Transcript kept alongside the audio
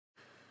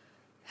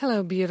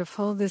Hello,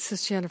 beautiful. This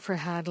is Jennifer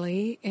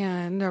Hadley,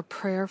 and our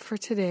prayer for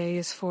today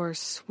is for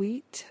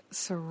sweet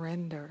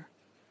surrender.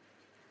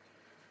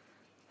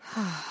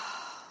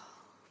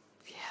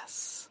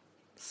 Yes,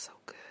 so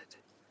good.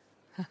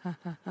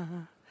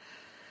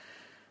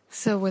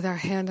 So with our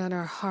hand on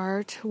our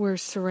heart, we're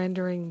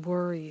surrendering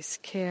worries,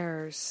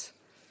 cares,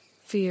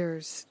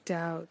 fears,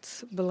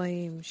 doubts,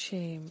 blame,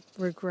 shame,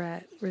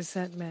 regret,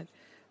 resentment,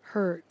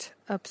 hurt,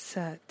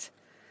 upset,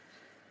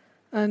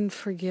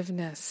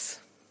 unforgiveness,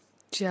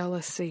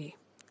 jealousy,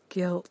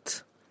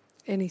 guilt,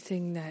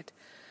 anything that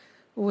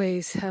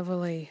weighs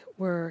heavily,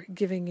 we're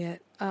giving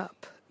it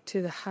up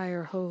to the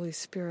higher Holy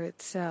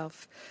Spirit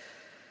self.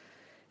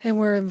 And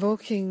we're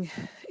invoking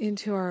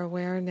into our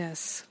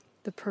awareness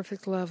the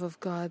perfect love of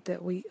God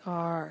that we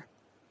are.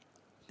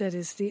 That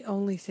is the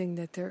only thing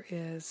that there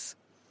is.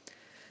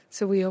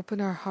 So we open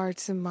our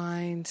hearts and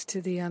minds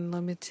to the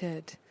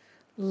unlimited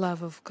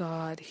love of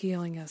God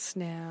healing us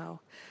now.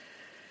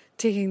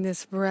 Taking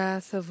this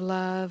breath of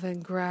love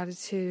and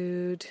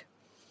gratitude,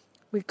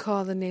 we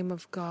call the name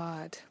of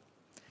God.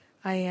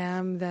 I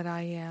am that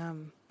I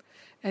am.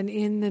 And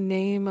in the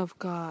name of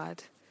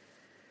God,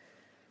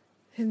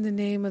 in the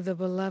name of the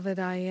beloved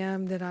I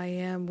am that I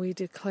am, we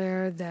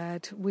declare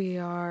that we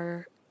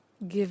are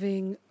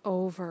giving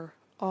over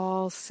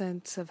all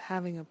sense of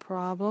having a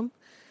problem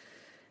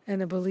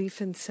and a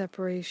belief in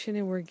separation,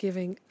 and we're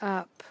giving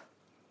up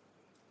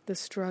the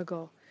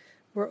struggle.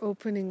 We're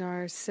opening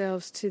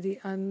ourselves to the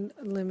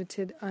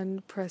unlimited,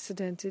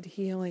 unprecedented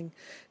healing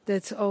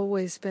that's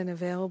always been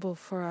available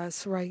for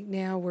us. Right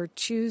now, we're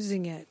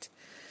choosing it,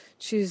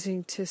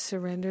 choosing to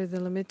surrender the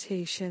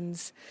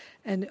limitations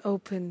and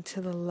open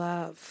to the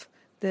love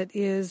that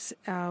is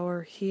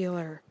our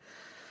healer.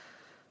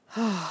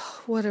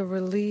 Oh, what a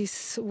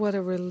release, what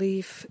a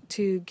relief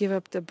to give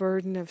up the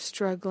burden of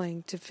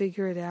struggling, to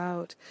figure it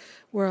out.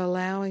 We're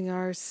allowing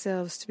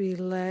ourselves to be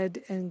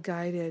led and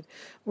guided.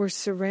 We're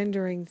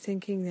surrendering,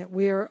 thinking that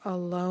we are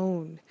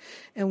alone,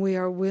 and we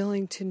are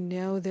willing to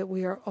know that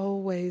we are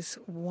always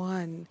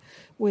one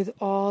with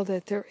all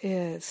that there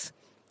is,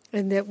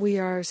 and that we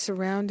are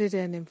surrounded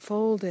and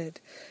enfolded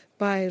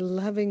by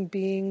loving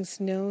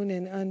beings, known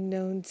and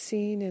unknown,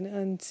 seen and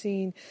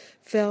unseen,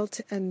 felt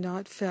and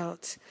not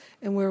felt.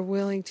 And we're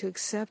willing to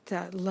accept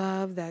that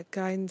love, that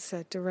guidance,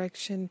 that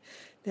direction,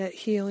 that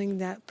healing,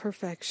 that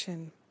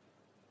perfection.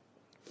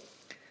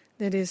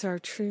 That is our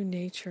true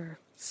nature.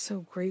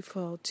 So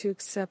grateful to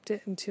accept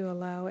it and to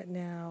allow it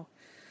now.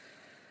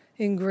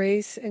 In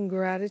grace and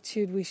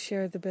gratitude, we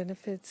share the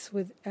benefits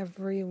with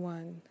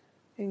everyone.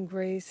 In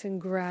grace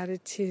and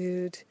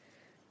gratitude,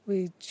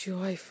 we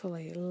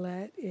joyfully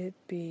let it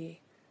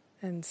be,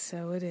 and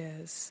so it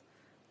is.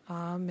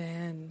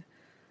 Amen.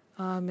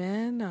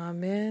 Amen,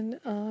 amen,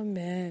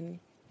 amen.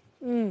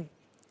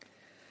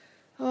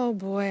 Oh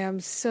boy, I'm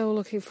so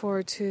looking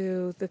forward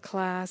to the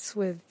class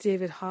with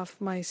David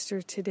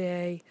Hoffmeister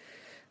today,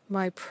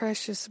 my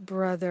precious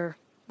brother.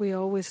 We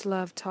always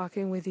love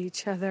talking with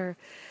each other,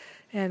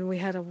 and we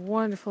had a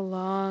wonderful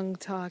long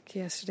talk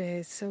yesterday.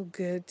 It's so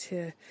good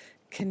to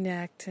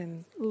connect,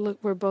 and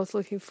we're both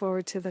looking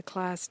forward to the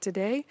class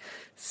today.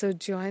 So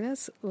join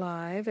us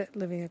live at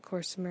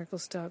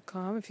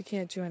livingacourseofmiracles.com. If you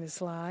can't join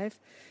us live,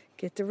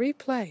 get the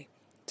replay.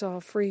 It's all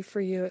free for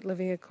you at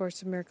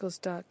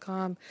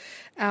livingacourseofmiracles.com.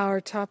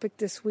 Our topic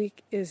this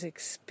week is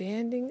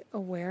expanding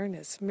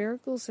awareness,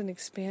 miracles and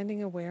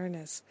expanding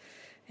awareness.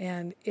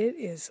 And it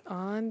is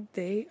on,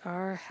 they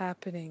are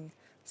happening.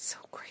 So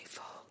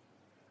grateful.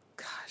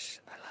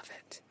 Gosh, I love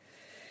it.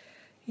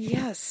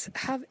 Yes,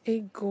 have a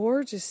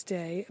gorgeous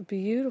day, a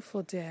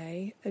beautiful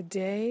day, a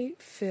day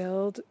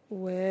filled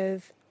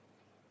with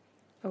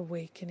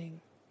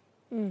awakening.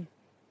 Yeah,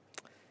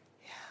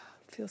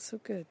 feels so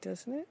good,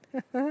 doesn't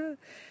it?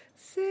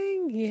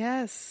 Saying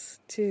yes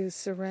to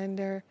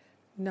surrender,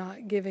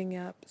 not giving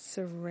up,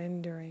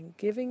 surrendering,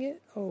 giving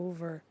it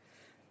over.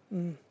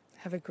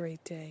 Have a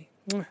great day.